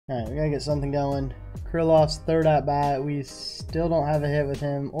Alright, we gotta get something going. Krilloff's third at bat. We still don't have a hit with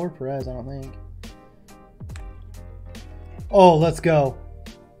him or Perez, I don't think. Oh, let's go.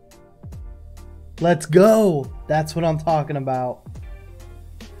 Let's go. That's what I'm talking about.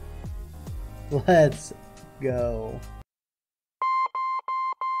 Let's go.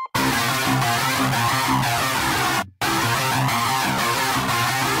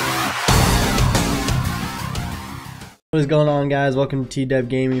 What is going on, guys? Welcome to T-Dub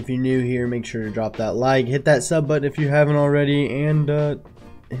Gaming. If you're new here, make sure to drop that like, hit that sub button if you haven't already, and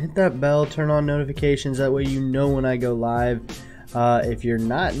hit that bell, turn on notifications. That way you know when I go live. If you're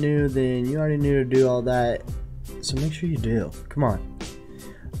not new, then you already knew to do all that, so make sure you do. Come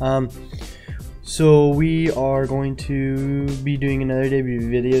on. So we are going to be doing another debut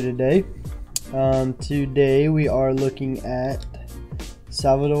video today. Today we are looking at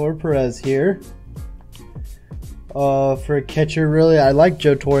Salvador Perez here. For a catcher, really, I liked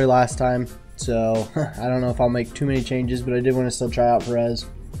Joe Torre last time, so I don't know if I'll make too many changes, but I did want to still try out Perez.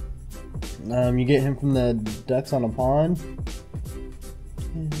 You get him from the Ducks on a Pond.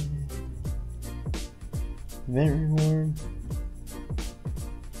 Event reward.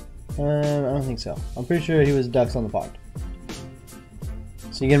 I don't think so. I'm pretty sure he was Ducks on the Pond.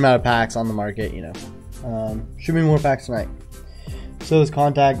 So you get him out of packs on the market, you know. Should be more packs tonight. So his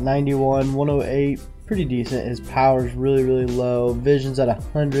contact 91, 108. Pretty decent. His power's really low. Vision's at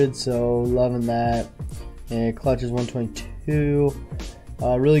 100, so loving that. And clutch is 122.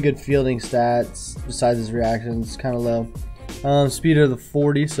 Really good fielding stats besides his reactions, kind of low. Speed of the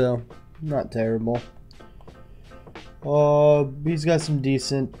 40, so not terrible. He's got some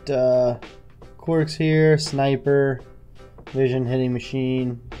decent quirks here. Sniper, vision, hitting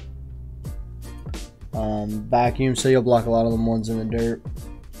machine, vacuum, so you'll block a lot of them ones in the dirt.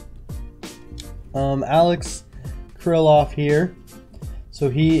 Alex Krilloff here. So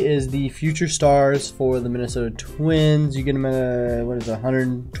he is the future stars for the Minnesota Twins. You get him at a, what is it,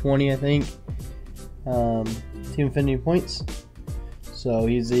 120, I think. Team affinity points. So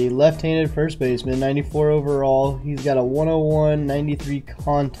he's a left-handed first baseman, 94 overall. He's got a 101, 93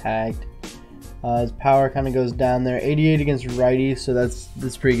 contact. His power kind of goes down there. 88 against righties, so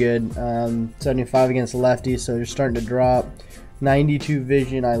that's pretty good. 75 against lefties, so you're starting to drop. 92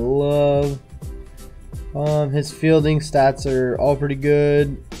 vision, I love. His fielding stats are all pretty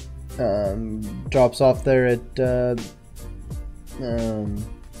good. Drops off there at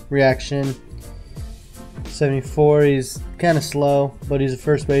reaction. 74, he's kind of slow, but he's a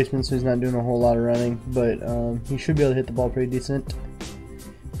first baseman, so he's not doing a whole lot of running, but he should be able to hit the ball pretty decent.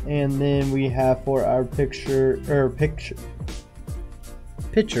 And then we have for our pitcher,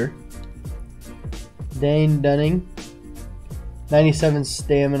 Dane Dunning, 97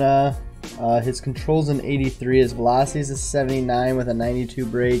 stamina. His control's an 83. His velocity's a 79 with a 92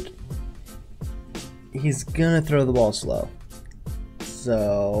 break. He's gonna throw the ball slow,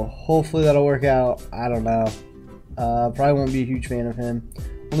 so hopefully that'll work out. I don't know. Probably won't be a huge fan of him.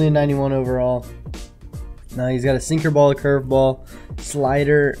 Only a 91 overall. Now he's got a sinker ball, a curve ball,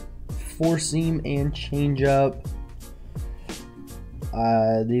 slider, four seam, and changeup.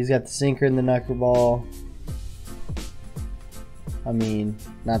 He's got the sinker and the knuckleball. I mean,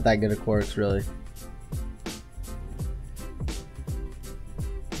 not that good of quirks, really.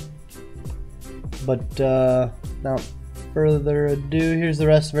 But without further ado, here's the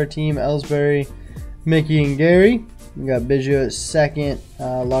rest of our team: Ellsbury, Mickey, and Gary. We got Biggio at second,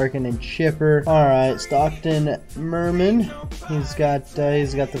 Larkin and Chipper. All right, Stockton, Merman. He's got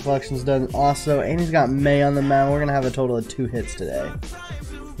the collections done also, and he's got May on the mound. We're gonna have a total of 2 hits today.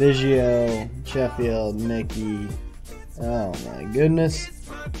 Biggio, Sheffield, Mickey. Oh my goodness.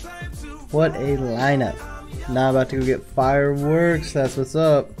 What a lineup. Now about to go get fireworks. That's what's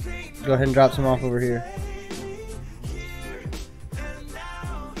up. Go ahead and drop some off over here.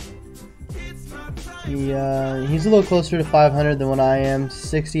 He's a little closer to 500 than what I am.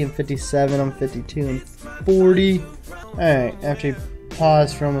 60 and 57. I'm 52 and 40. Alright, after he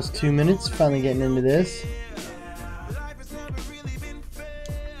paused for almost 2 minutes, finally getting into this.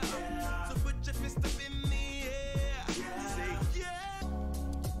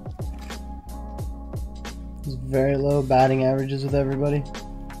 Very low batting averages with everybody.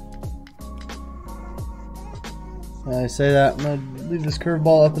 I say that, I'm going to leave this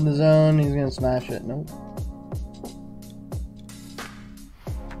curveball up in the zone. He's going to smash it. Nope.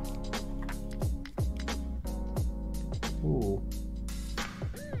 Ooh.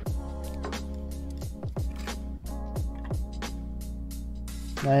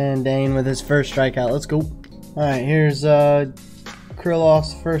 And Dane with his first strikeout. Let's go. Alright, here's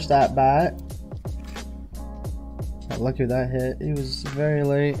Krilloff's first at bat. got lucky with that hit. He was very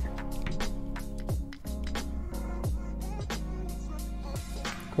late.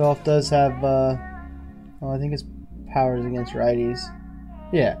 Krilloff does have, I think his powers against righties.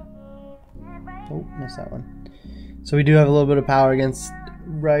 Yeah. Oh, missed that one. So we do have a little bit of power against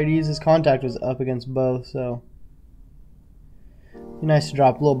righties. His contact was up against both, so be nice to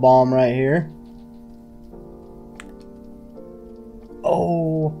drop a little bomb right here.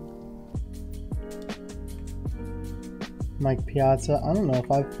 Oh, Mike Piazza. I don't know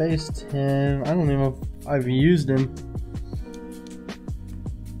if I've faced him. I don't even know if I've used him.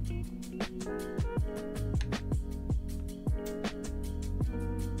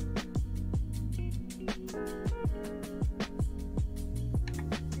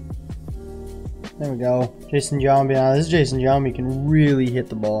 There we go. Jason Giambi. Now this Jason Giambi can really hit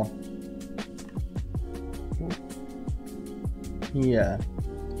the ball. Yeah.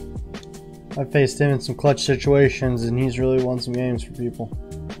 I faced him in some clutch situations and he's really won some games for people.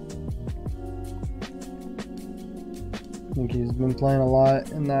 I think he's been playing a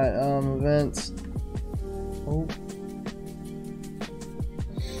lot in that events. Oh.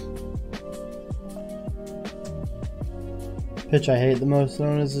 Pitch I hate the most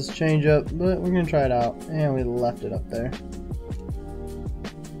known as this changeup, but we're gonna try it out. And we left it up there.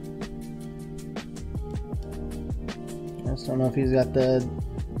 I just don't know if he's got the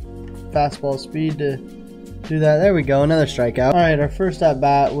fastball speed to do that. There we go, another strikeout. Alright, our first at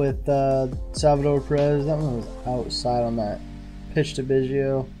bat with Salvador Perez. That one was outside on that pitch to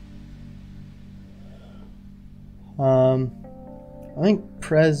Biggio. I think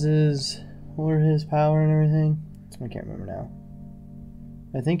Perez's, what were his power and everything? I can't remember now.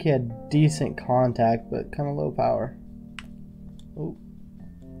 I think he had decent contact, but kind of low power. Oh.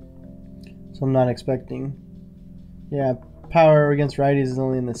 So I'm not expecting. Yeah, power against righties is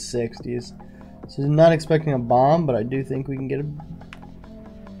only in the 60s. So I'm not expecting a bomb, but I do think we can get a...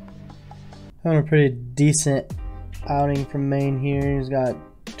 Having a pretty decent outing from Maine here. He's got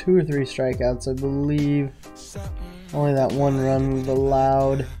 2 or 3 strikeouts, I believe. Only that one run we've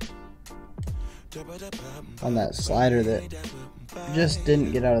allowed on that slider that just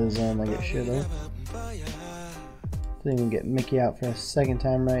didn't get out of the zone like it should have. So we can get Mickey out for a second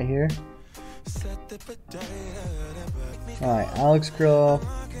time right here. Alright, Alex Krilloff,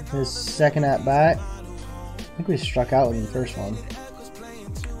 his second at bat. I think we struck out with the first one.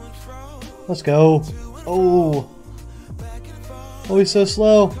 Let's go. Oh. Oh, he's so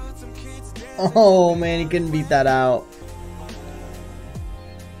slow. Oh man, he couldn't beat that out.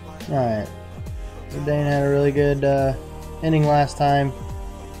 Alright. So Dane had a really good inning last time.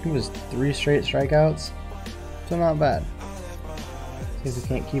 I think it was 3 straight strikeouts. So not bad. See if we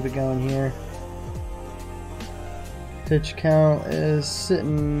can't keep it going here. Pitch count is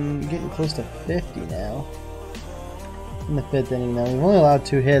getting close to 50 now. In the 5th inning now. We've only allowed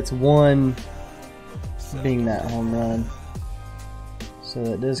 2 hits, one being that home run. So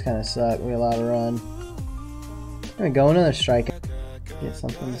that does kind of suck. We allowed a run. There we go, another strikeout. Get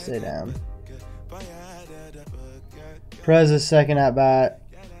something to stay down. Perez's second at bat.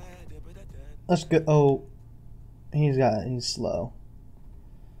 Let's go. Oh, he's slow.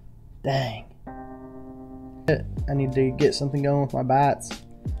 Dang. I need to get something going with my bats.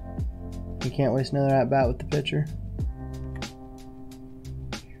 You can't waste another at bat with the pitcher.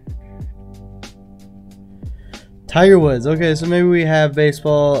 Tiger Woods. Okay, so maybe we have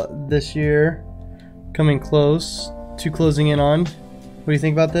baseball this year coming close to closing in on. What do you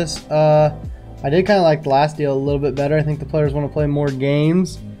think about this? I did kind of like the last deal a little bit better. I think the players want to play more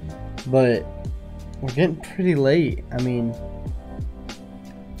games, but we're getting pretty late. I mean,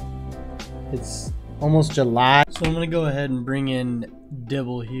 it's almost July. So I'm going to go ahead and bring in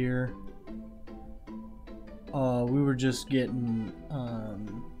Dibble here. We were just getting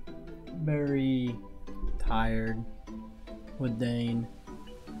very tired with Dane.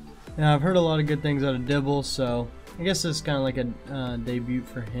 And I've heard a lot of good things out of Dibble, so I guess this is kind of like a debut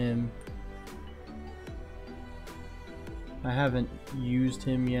for him. I haven't used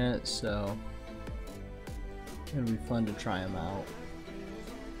him yet, so it'll be fun to try him out.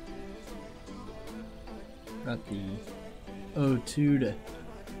 Got the 0-2 to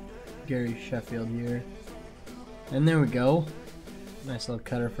Gary Sheffield here. And there we go. Nice little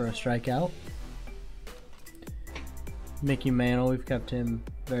cutter for a strikeout. Mickey Mantle, we've kept him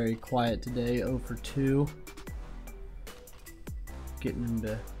very quiet today, 0 for 2. Getting him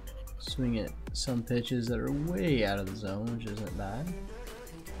to swing at some pitches that are way out of the zone, which isn't bad.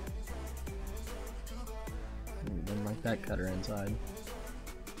 Didn't like that cutter inside.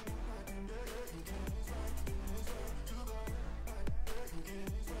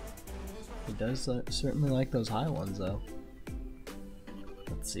 does certainly like those high ones, though.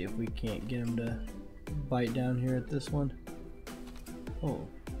 Let's see if we can't get him to bite down here at this one. Oh,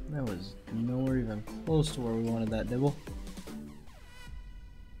 that was nowhere even close to where we wanted that Dibble.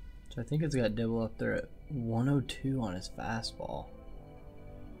 So I think it's got Dibble up there at 102 on his fastball.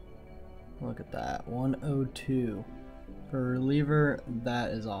 Look at that, 102. For a reliever, that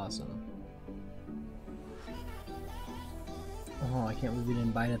is awesome. Oh, I can't believe we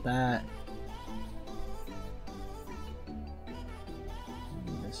didn't bite at that.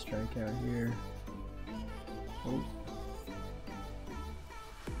 Need a strikeout here. Oh.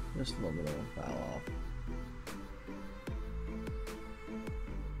 Just a little bit of a foul off.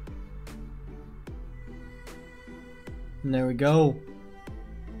 And there we go.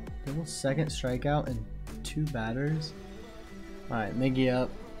 Double second strikeout and 2 batters. Alright, Miggy up.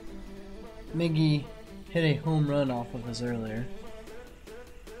 Miggy hit a home run off of us earlier.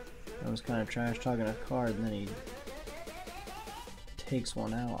 I was kind of trash talking a card, and then he takes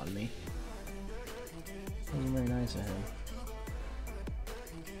one out on me. Wasn't very nice of him.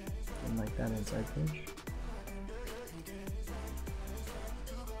 Didn't like that inside pitch.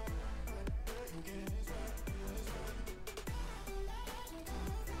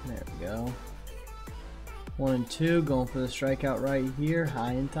 There we go. 1 and 2, going for the strikeout right here.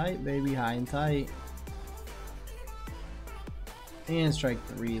 High and tight, baby, high and tight. And strike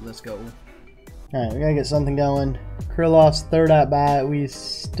 3, let's go. Alright, we gotta get something going. Krilloff's third at bat. We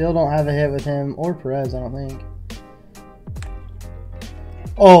still don't have a hit with him or Perez, I don't think.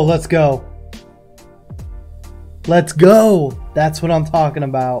 Oh, let's go. Let's go. That's what I'm talking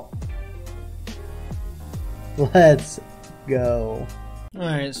about. Let's go.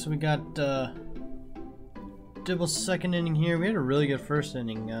 Alright, so we got Dibble's second inning here. We had a really good first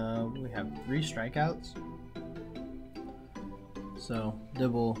inning. We have 3 strikeouts. So,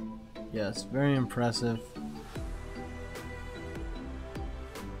 Dibble, yes, very impressive.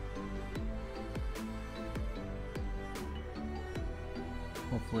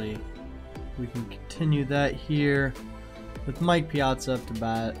 Hopefully, we can continue that here with Mike Piazza up to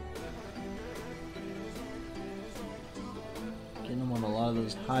bat. Getting him on a lot of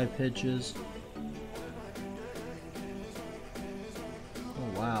those high pitches.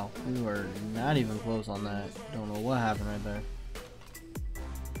 Oh wow, we were not even close on that. Don't know what happened right there.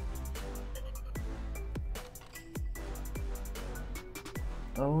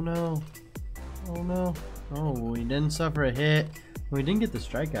 Oh no. Oh no. Oh, we didn't suffer a hit. We didn't get the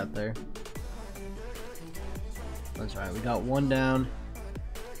strikeout there. That's right, we got 1 down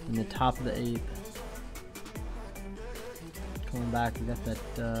in the top of the 8th. Coming back, we got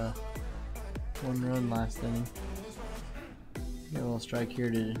that 1 run last inning. Get a little strike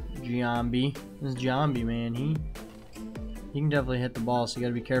here to Giambi. This Giambi, man, he can definitely hit the ball, so you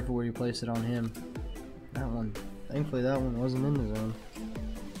gotta be careful where you place it on him. That one, thankfully that one wasn't in the zone.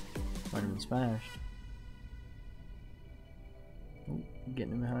 Might have been smashed. Oh,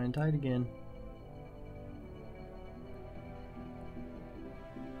 getting him high and tight again.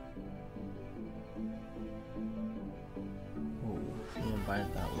 Oh, he didn't bite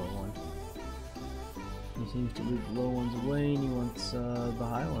at that low one. He seems to leave the low ones away, and he wants the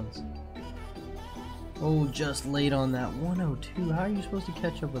high ones. Oh, just late on that 102. How are you supposed to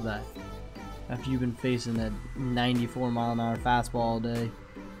catch up with that after you've been facing that 94-mile-an-hour fastball all day?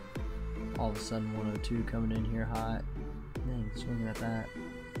 All of a sudden 102 coming in here hot. Dang, swinging at that.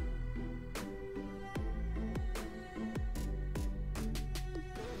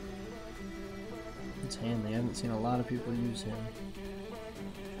 It's handy. I haven't seen a lot of people use him.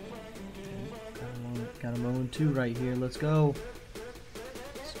 Got him 0-2 right here. Let's go.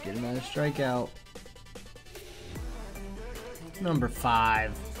 Let's get another strikeout. Number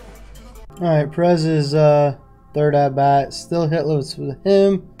 5. Alright, Perez's third at bat. Still hitless with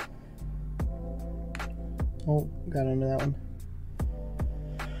him. Oh, got under that one.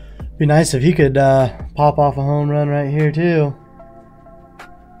 Be nice if he could pop off a home run right here too.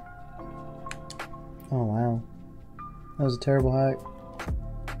 Oh wow, that was a terrible hack.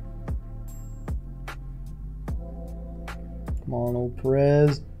 Come on, old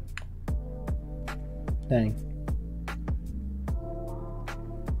Perez. Dang.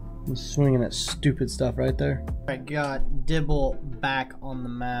 I'm swinging that stupid stuff right there. I got Dibble back on the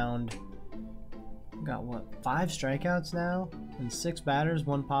mound. Got what, 5 strikeouts now and 6 batters,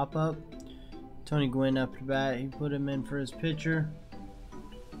 1 pop-up. Tony Gwynn up to bat. He put him in for his pitcher.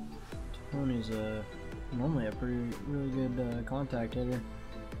 Tony's normally a really good contact hitter.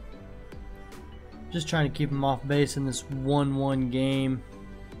 Just trying to keep him off base in this 1-1 game.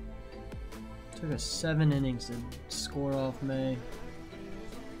 Took us 7 innings to score off May.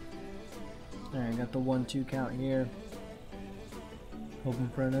 Alright, got the 1-2 count here. Hoping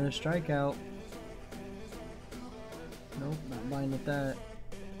for another strikeout. Nope, not buying with that.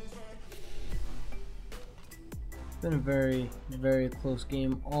 Been a very, very close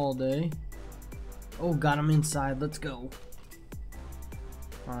game all day. Oh, got him inside. Let's go.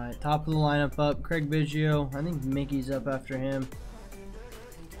 Alright, top of the lineup up. Craig Biggio. I think Mickey's up after him.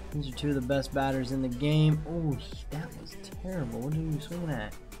 These are two of the best batters in the game. Oh, that was terrible. What are you swinging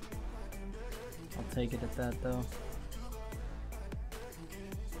at? I'll take it at that, though.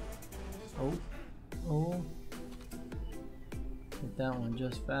 Oh. Hit that one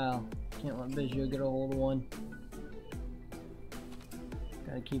just foul. Can't let Biggio get a hold of one.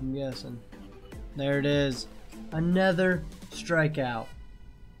 Gotta keep him guessing. There it is. Another strikeout.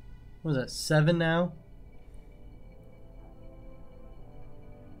 What is that, 7 now?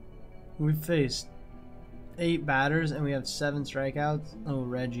 We've faced 8 batters and we have 7 strikeouts. Oh,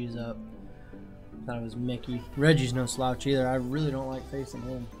 Reggie's up. Thought it was Mickey. Reggie's no slouch either. I really don't like facing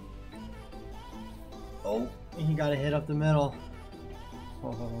him. Oh, he got a hit up the middle.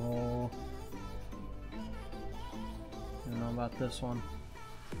 Oh. I don't know about this one.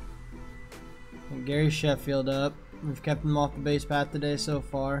 And Gary Sheffield up. We've kept him off the base path today so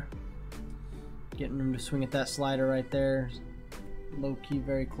far. Getting him to swing at that slider right there. Low key,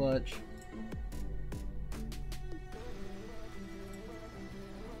 very clutch.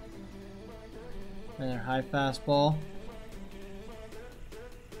 Another high fastball.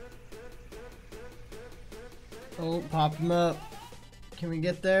 Oh, popped him up. Can we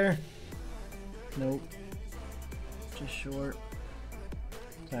get there? Nope. Just short.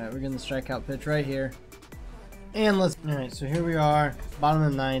 Alright, we're getting the strikeout pitch right here. And let's... Alright, so here we are. Bottom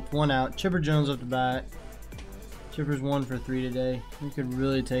of the 9th. 1 out. Chipper Jones up to bat. Chipper's 1 for 3 today. We could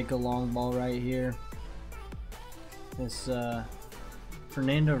really take a long ball right here. This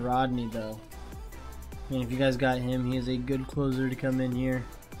Fernando Rodney, though. I mean, if you guys got him, he is a good closer to come in here.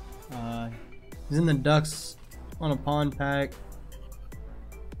 He's in the Ducks on a pond pack.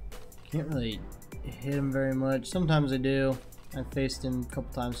 Can't really hit him very much. Sometimes I do. I've faced him a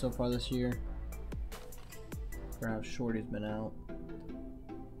couple times so far this year. For how short he's been out.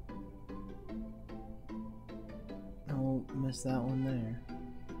 Oh, missed that one there.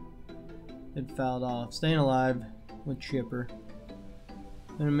 It fouled off. Staying alive with Chipper.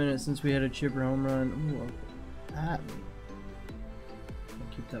 Been a minute since we had a Chipper home run. Ooh, that.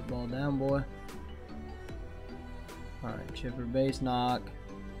 Keep that ball down, boy. Alright, Chipper base knock.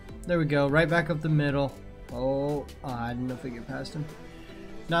 There we go. Right back up the middle. Oh, I didn't know if we could get past him.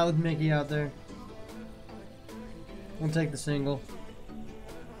 Not with Mickey out there. We'll take the single.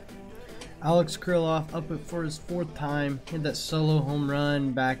 Alex Krilloff up for his 4th time. Hit that solo home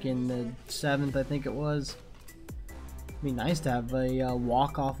run back in the 7th, I think it was. It'd be nice to have a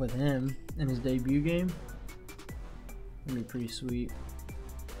walk-off with him in his debut game. That'd be pretty sweet.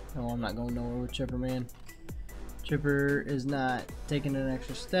 Oh, I'm not going nowhere with Chipper, man. Chipper is not taking an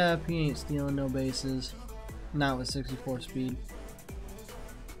extra step. He ain't stealing no bases. Not with 64 speed.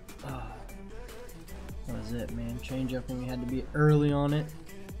 Oh, that was it, man. Change up when we had to be early on it.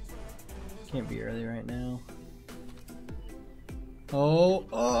 Can't be early right now.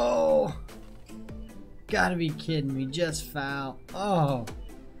 Oh! Gotta be kidding me. Just foul. Oh!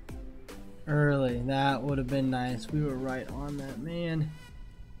 Early. That would have been nice. We were right on that, man.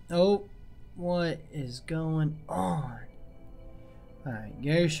 Oh! What is going on? Alright,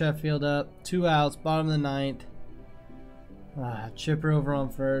 Gary Sheffield up. 2 outs. Bottom of the 9th. Chipper over on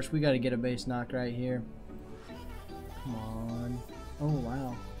first. We got to get a base knock right here. Come on. Oh,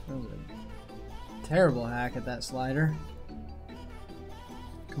 wow. That was a terrible hack at that slider.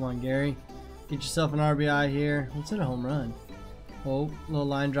 Come on, Gary. Get yourself an RBI here. Let's hit a home run. Oh, little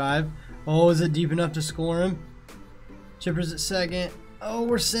line drive. Oh, is it deep enough to score him? Chipper's at second. Oh,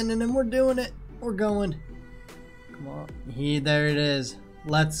 we're sending him. We're doing it. We're going. Come on. There it is.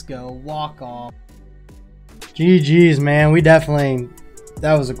 Let's go. Walk off. GG's, man. We definitely...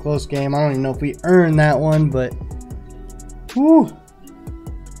 That was a close game. I don't even know if we earned that one, but... Whew.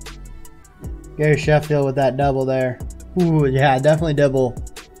 Gary Sheffield with that double there. Ooh, yeah, definitely Dibble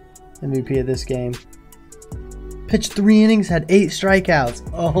MVP of this game. Pitched 3 innings, had 8 strikeouts.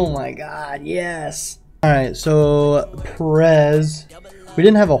 Oh my god, yes. Alright, so Perez. We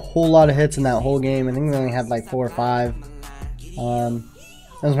didn't have a whole lot of hits in that whole game. I think we only had like 4 or 5. That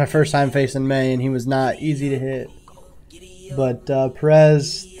was my first time facing May, and he was not easy to hit. But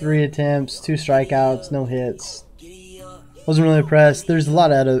Perez, 3 attempts, 2 strikeouts, no hits. Wasn't really impressed. There's a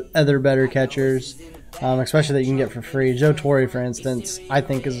lot of other better catchers, especially that you can get for free. Joe Torre, for instance, I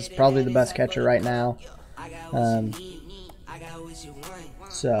think is probably the best catcher right now.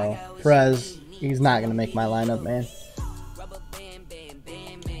 So Perez he's not gonna make my lineup, man.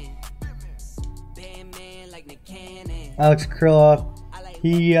 Alex Krilloff,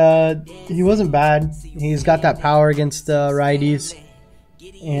 he wasn't bad. He's got that power against righties,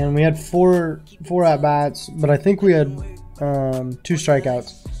 and we had four at bats, but I think we had 2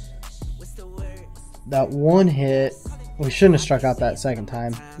 strikeouts. That one hit, we shouldn't have struck out that second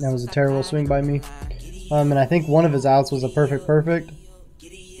time. That was a terrible swing by me. And I think one of his outs was a perfect.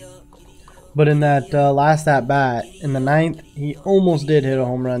 But in that last at bat in the 9th, he almost did hit a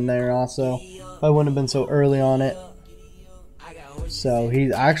home run there also. I wouldn't have been so early on it. So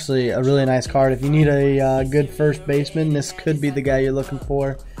he's actually a really nice card. If you need a good first baseman, this could be the guy you're looking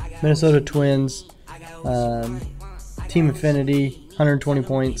for. Minnesota Twins, Team Affinity, 120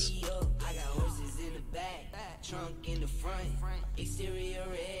 points.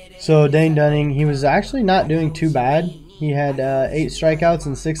 So Dane Dunning, he was actually not doing too bad. He had 8 strikeouts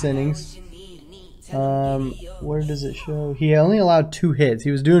in 6 innings. Where does it show? He only allowed 2 hits.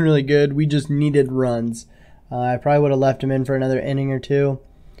 He was doing really good. We just needed runs. I probably would have left him in for another inning or 2.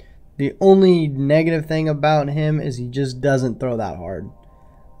 The only negative thing about him is he just doesn't throw that hard.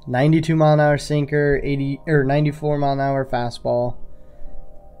 92-mile-an-hour sinker, 94-mile-an-hour fastball.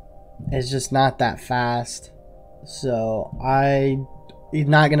 It's just not that fast. So he's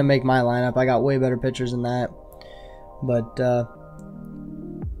not going to make my lineup. I got way better pitchers than that. But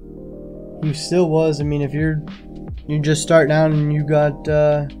he still was. I mean, if you're just starting out and you got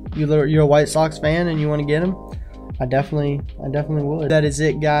you're a White Sox fan and you want to get him, I definitely would. That is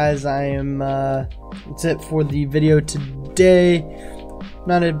it, guys. That's it for the video today.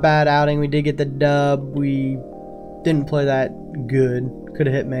 Not a bad outing. We did get the dub. We didn't play that good. Could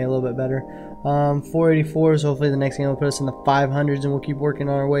have hit May a little bit better. 484s. Hopefully the next game will put us in the 500s, and we'll keep working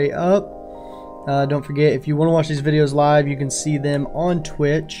our way up. Don't forget, if you want to watch these videos live, you can see them on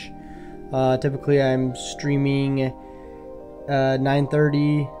Twitch. Typically I'm streaming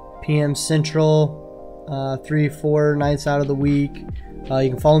 9:30 p.m. Central, 3-4 nights out of the week. You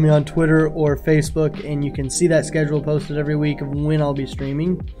can follow me on Twitter or Facebook, and you can see that schedule posted every week of when I'll be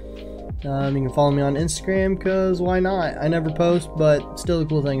streaming. You can follow me on Instagram, because why not? I never post, but still a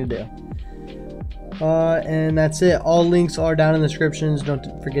cool thing to do. And that's it. All links are down in the descriptions. Don't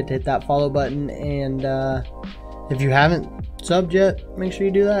forget to hit that follow button, and if you haven't subbed yet, make sure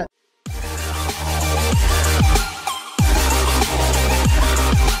you do that.